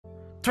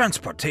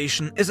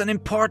Transportation is an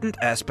important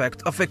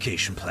aspect of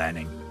vacation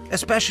planning,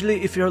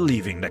 especially if you're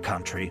leaving the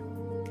country.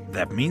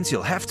 That means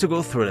you'll have to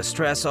go through the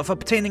stress of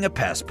obtaining a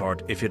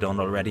passport if you don't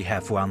already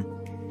have one.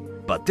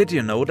 But did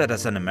you know that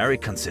as an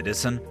American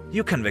citizen,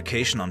 you can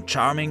vacation on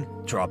charming,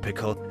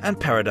 tropical and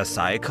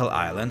paradisiacal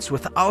islands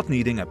without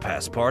needing a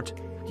passport?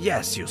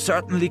 Yes, you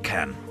certainly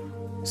can.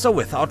 So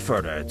without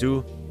further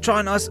ado,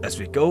 join us as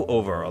we go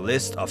over a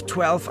list of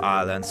 12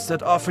 islands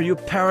that offer you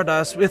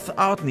paradise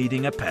without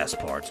needing a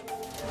passport.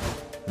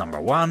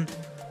 Number 1.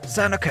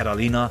 Santa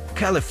Catalina,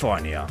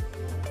 California.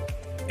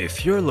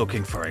 If you're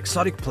looking for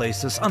exotic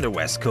places on the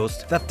West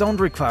Coast that don't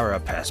require a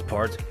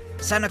passport,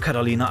 Santa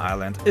Catalina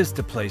Island is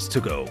the place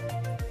to go.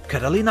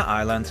 Catalina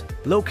Island,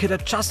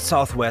 located just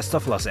southwest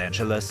of Los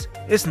Angeles,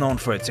 is known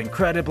for its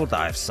incredible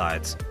dive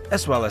sites,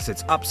 as well as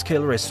its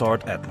upscale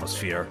resort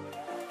atmosphere.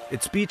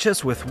 Its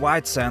beaches with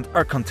white sand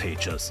are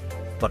contagious,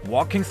 but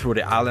walking through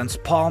the island's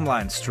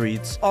palm-lined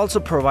streets also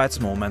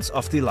provides moments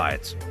of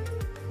delight.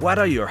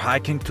 Whether you're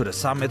hiking to the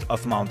summit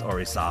of Mount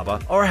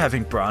Orizaba or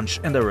having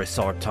brunch in the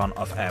resort town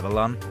of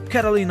Avalon,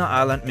 Catalina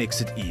Island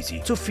makes it easy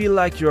to feel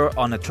like you're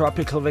on a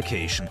tropical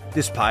vacation,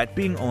 despite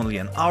being only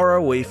an hour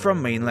away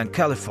from mainland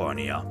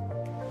California.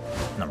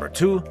 Number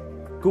 2.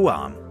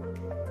 Guam.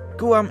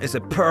 Guam is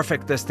a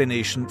perfect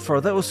destination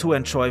for those who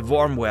enjoy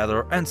warm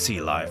weather and sea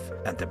life,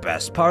 and the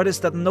best part is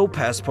that no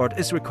passport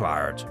is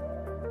required.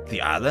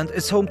 The island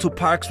is home to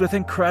parks with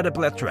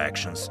incredible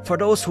attractions for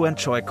those who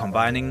enjoy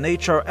combining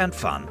nature and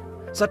fun,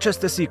 such as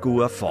the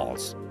Sigua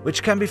Falls,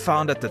 which can be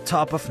found at the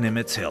top of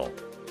Nimitz Hill.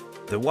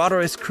 The water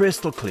is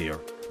crystal clear,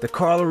 the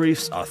coral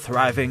reefs are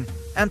thriving,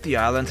 and the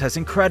island has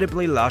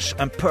incredibly lush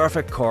and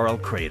perfect coral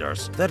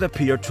craters that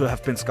appear to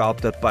have been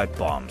sculpted by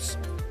bombs.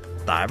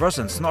 Divers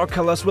and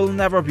snorkelers will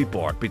never be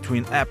bored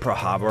between Apra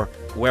Harbor,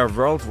 where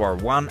World War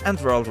I and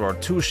World War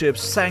II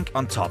ships sank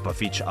on top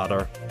of each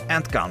other,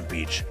 and Gun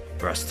Beach,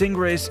 where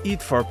stingrays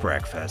eat for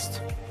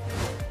breakfast.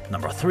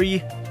 Number 3.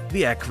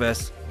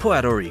 Vieques,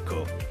 Puerto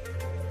Rico.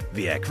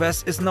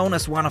 Vieques is known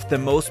as one of the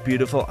most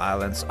beautiful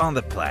islands on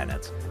the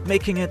planet,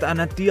 making it an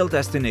ideal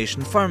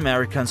destination for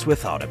Americans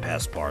without a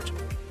passport.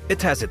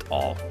 It has it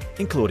all,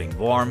 including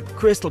warm,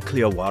 crystal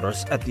clear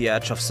waters at the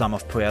edge of some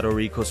of Puerto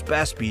Rico's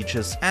best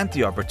beaches and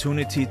the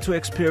opportunity to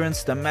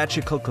experience the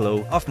magical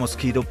glow of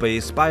Mosquito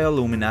Bay's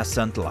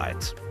bioluminescent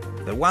light.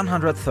 The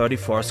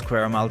 134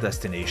 square mile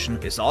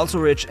destination is also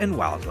rich in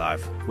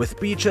wildlife, with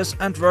beaches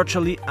and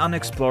virtually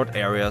unexplored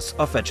areas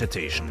of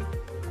vegetation.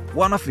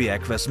 One of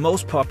Vieques'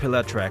 most popular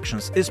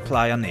attractions is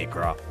Playa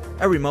Negra,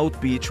 a remote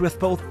beach with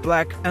both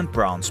black and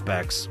brown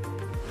specks.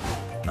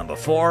 Number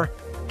 4.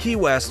 Key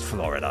West,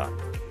 Florida.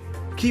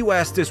 Key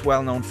West is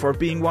well known for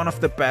being one of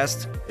the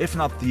best, if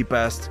not the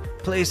best,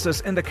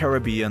 places in the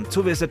Caribbean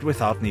to visit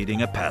without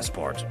needing a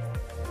passport.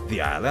 The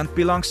island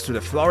belongs to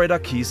the Florida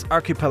Keys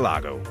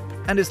archipelago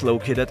and is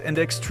located in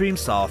the extreme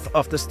south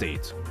of the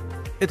state.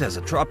 It has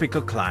a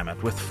tropical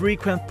climate with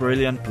frequent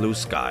brilliant blue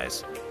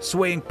skies,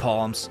 swaying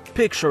palms,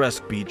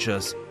 picturesque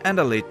beaches, and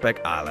a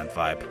laid-back island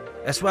vibe,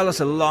 as well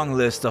as a long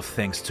list of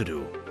things to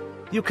do.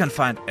 You can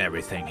find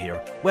everything here,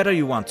 whether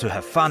you want to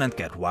have fun and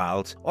get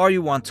wild, or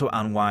you want to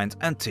unwind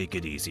and take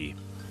it easy.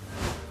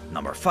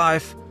 Number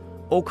 5.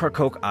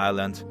 Ocracoke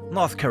Island,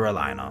 North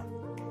Carolina.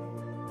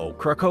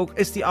 Ocracoke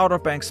is the Outer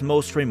Banks'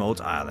 most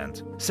remote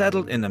island,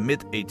 settled in the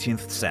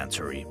mid-18th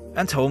century,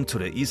 and home to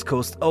the East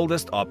Coast's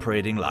oldest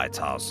operating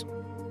lighthouse.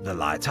 The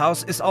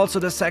lighthouse is also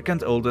the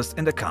second oldest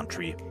in the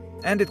country,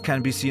 and it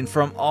can be seen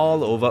from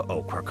all over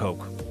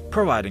Ocracoke,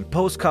 providing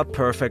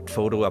postcard-perfect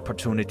photo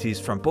opportunities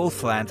from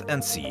both land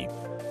and sea.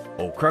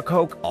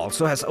 Ocracoke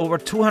also has over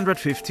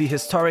 250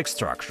 historic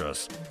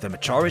structures, the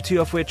majority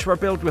of which were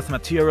built with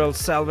materials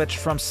salvaged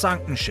from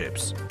sunken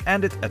ships,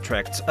 and it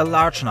attracts a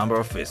large number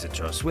of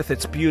visitors with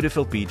its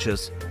beautiful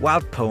beaches,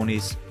 wild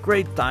ponies,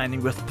 great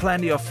dining with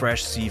plenty of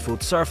fresh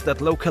seafood served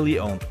at locally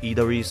owned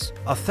eateries,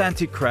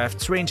 authentic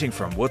crafts ranging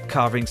from wood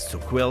carvings to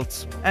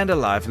quilts, and a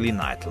lively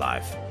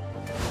nightlife.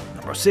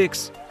 Number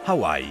 6.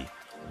 Hawaii.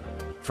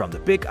 From the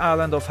Big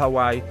Island of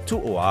Hawaii to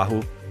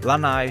Oahu,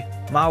 Lanai,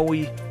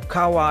 Maui,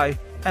 Kauai,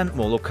 and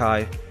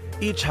Molokai,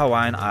 each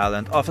Hawaiian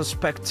island offers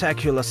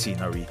spectacular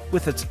scenery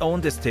with its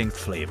own distinct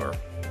flavor.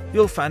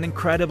 You'll find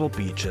incredible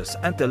beaches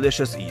and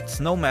delicious eats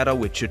no matter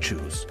which you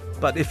choose.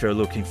 But if you're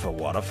looking for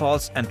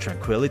waterfalls and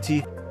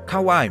tranquility,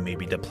 Kauai may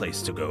be the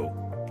place to go.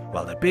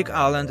 While the Big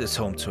Island is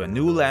home to a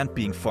new land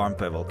being formed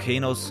by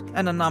volcanoes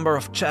and a number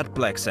of jet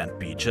black sand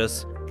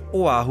beaches,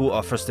 Oahu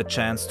offers the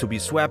chance to be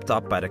swept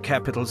up by the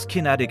capital's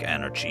kinetic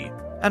energy,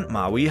 and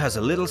Maui has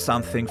a little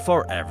something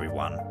for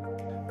everyone.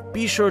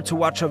 Be sure to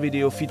watch our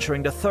video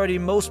featuring the 30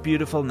 most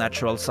beautiful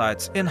natural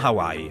sites in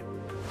Hawaii.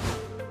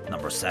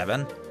 Number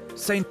 7.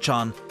 St.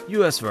 John,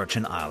 US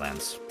Virgin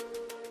Islands.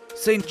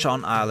 St.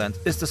 John Island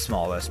is the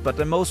smallest but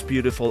the most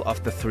beautiful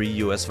of the 3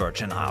 US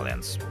Virgin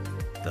Islands.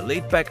 The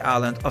laid-back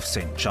island of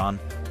St. John,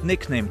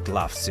 nicknamed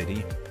Love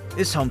City,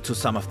 is home to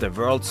some of the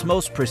world's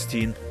most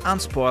pristine,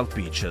 unspoiled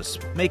beaches,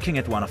 making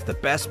it one of the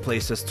best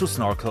places to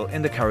snorkel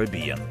in the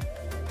Caribbean.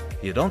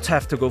 You don't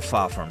have to go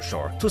far from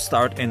shore to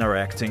start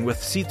interacting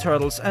with sea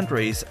turtles and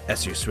rays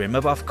as you swim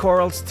above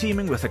corals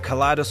teeming with a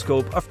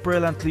kaleidoscope of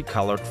brilliantly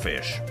colored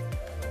fish.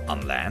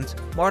 On land,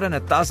 more than a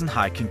dozen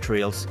hiking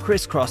trails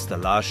crisscross the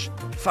lush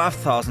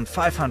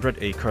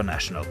 5,500-acre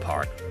national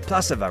park,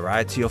 plus a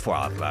variety of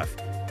wildlife,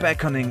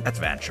 beckoning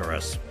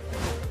adventurers.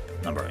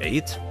 Number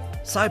 8.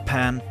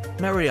 Saipan,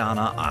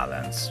 Mariana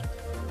Islands.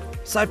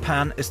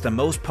 Saipan is the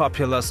most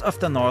populous of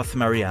the North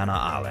Mariana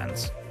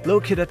Islands,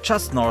 located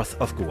just north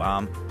of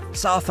Guam,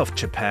 south of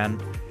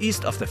Japan,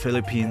 east of the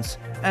Philippines,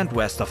 and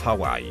west of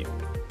Hawaii.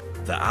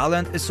 The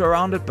island is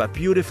surrounded by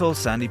beautiful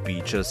sandy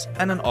beaches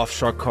and an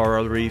offshore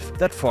coral reef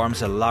that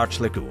forms a large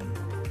lagoon.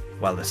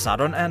 While the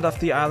southern end of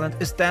the island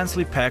is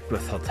densely packed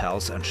with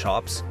hotels and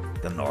shops,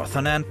 the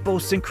northern end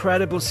boasts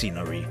incredible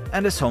scenery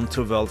and is home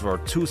to World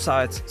War II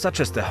sites such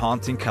as the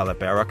haunting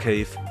Calabara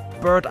Cave,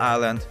 Bird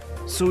Island,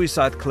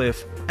 Suicide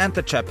Cliff, and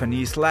the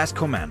Japanese Last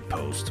Command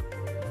Post.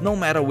 No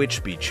matter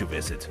which beach you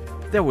visit,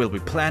 there will be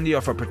plenty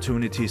of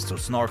opportunities to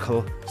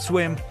snorkel,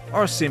 swim,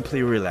 or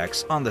simply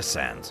relax on the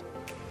sand.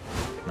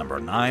 Number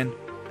 9.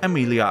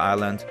 Amelia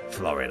Island,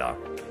 Florida.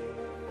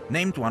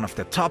 Named one of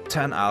the top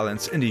 10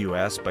 islands in the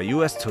US by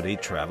US Today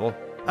Travel,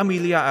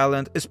 Amelia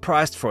Island is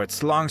prized for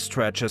its long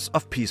stretches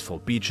of peaceful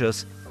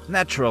beaches,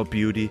 natural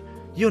beauty,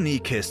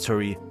 unique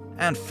history,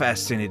 and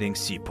fascinating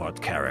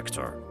seaport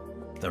character.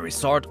 The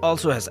resort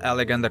also has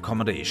elegant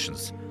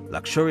accommodations,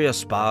 luxurious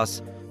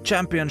spas,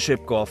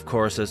 championship golf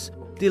courses,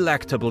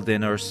 delectable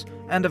dinners,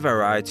 and a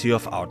variety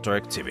of outdoor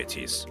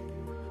activities.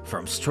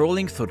 From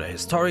strolling through the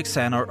historic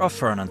center of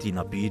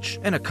Fernandina Beach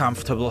in a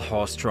comfortable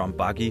horse-drawn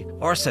buggy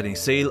or setting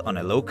sail on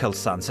a local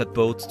sunset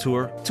boat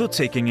tour, to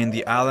taking in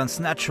the island's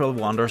natural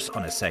wonders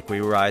on a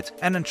Segway ride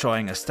and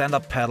enjoying a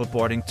stand-up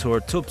paddleboarding tour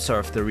to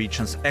observe the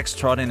region's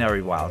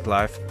extraordinary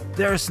wildlife,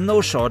 there is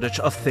no shortage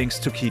of things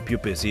to keep you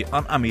busy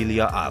on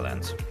Amelia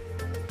Island.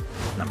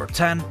 Number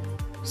 10.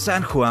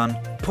 San Juan,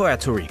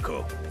 Puerto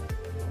Rico.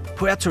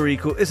 Puerto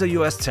Rico is a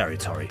US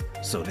territory,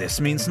 so this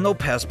means no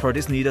passport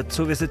is needed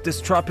to visit this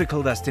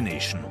tropical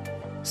destination.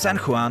 San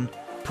Juan,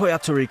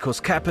 Puerto Rico's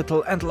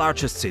capital and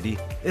largest city,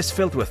 is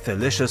filled with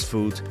delicious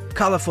food,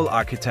 colorful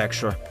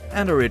architecture,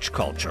 and a rich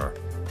culture.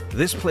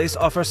 This place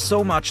offers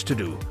so much to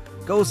do.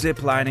 Go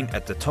ziplining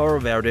at the Toro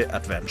Verde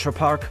Adventure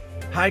Park,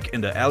 hike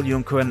in the El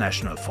Yunque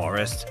National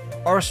Forest,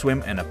 or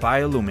swim in a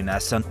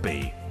bioluminescent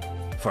bay.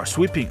 For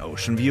sweeping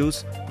ocean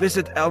views,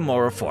 visit El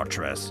Morro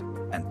Fortress,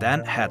 and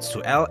then heads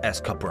to El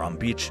Escobron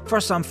Beach for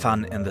some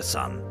fun in the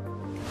sun.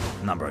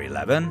 Number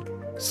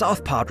 11.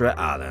 South Padre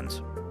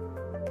Island.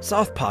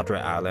 South Padre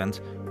Island,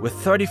 with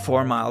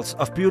 34 miles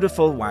of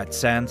beautiful white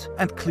sand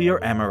and clear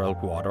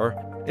emerald water,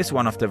 is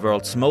one of the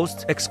world's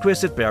most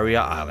exquisite barrier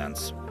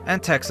islands,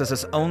 and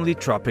Texas's only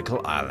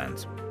tropical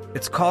island.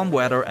 Its calm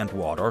weather and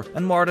water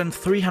and more than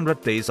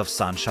 300 days of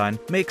sunshine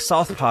make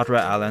South Padre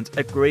Island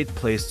a great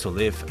place to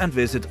live and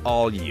visit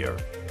all year.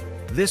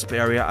 This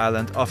barrier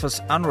island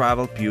offers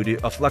unrivaled beauty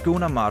of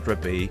Laguna Madre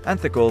Bay and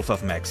the Gulf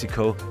of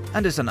Mexico,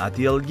 and is an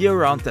ideal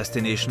year-round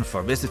destination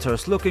for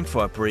visitors looking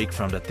for a break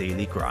from the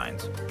daily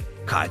grind.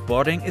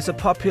 Kiteboarding is a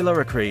popular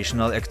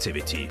recreational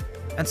activity,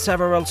 and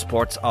several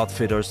sports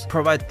outfitters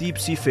provide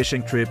deep-sea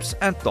fishing trips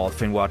and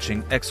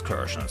dolphin-watching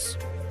excursions.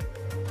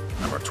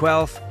 Number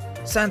 12.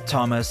 St.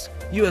 Thomas,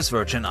 US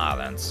Virgin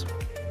Islands.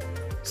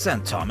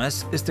 St.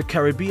 Thomas is the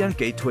Caribbean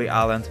gateway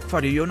island for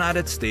the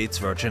United States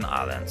Virgin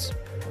Islands.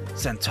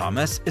 St.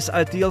 Thomas is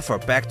ideal for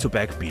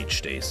back-to-back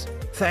beach days,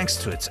 thanks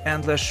to its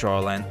endless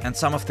shoreline and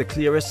some of the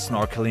clearest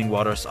snorkeling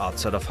waters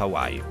outside of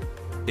Hawaii.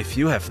 If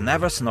you have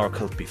never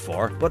snorkeled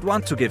before but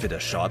want to give it a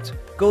shot,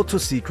 go to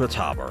Secret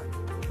Harbor.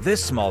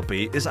 This small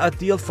bay is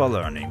ideal for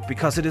learning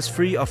because it is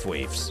free of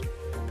waves.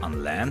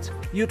 On land,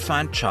 you'd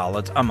find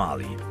Charlotte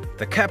Amalie,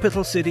 the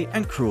capital city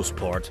and cruise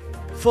port,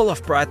 full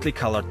of brightly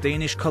colored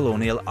Danish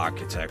colonial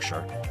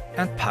architecture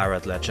and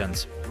pirate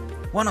legends.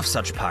 One of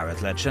such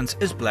pirate legends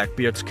is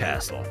Blackbeard's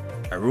Castle,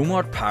 a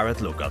rumored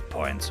pirate lookout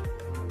point.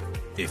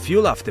 If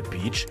you love the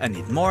beach and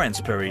need more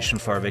inspiration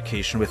for a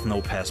vacation with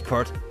no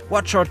passport,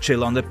 watch our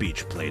Chill on the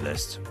Beach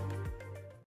playlist.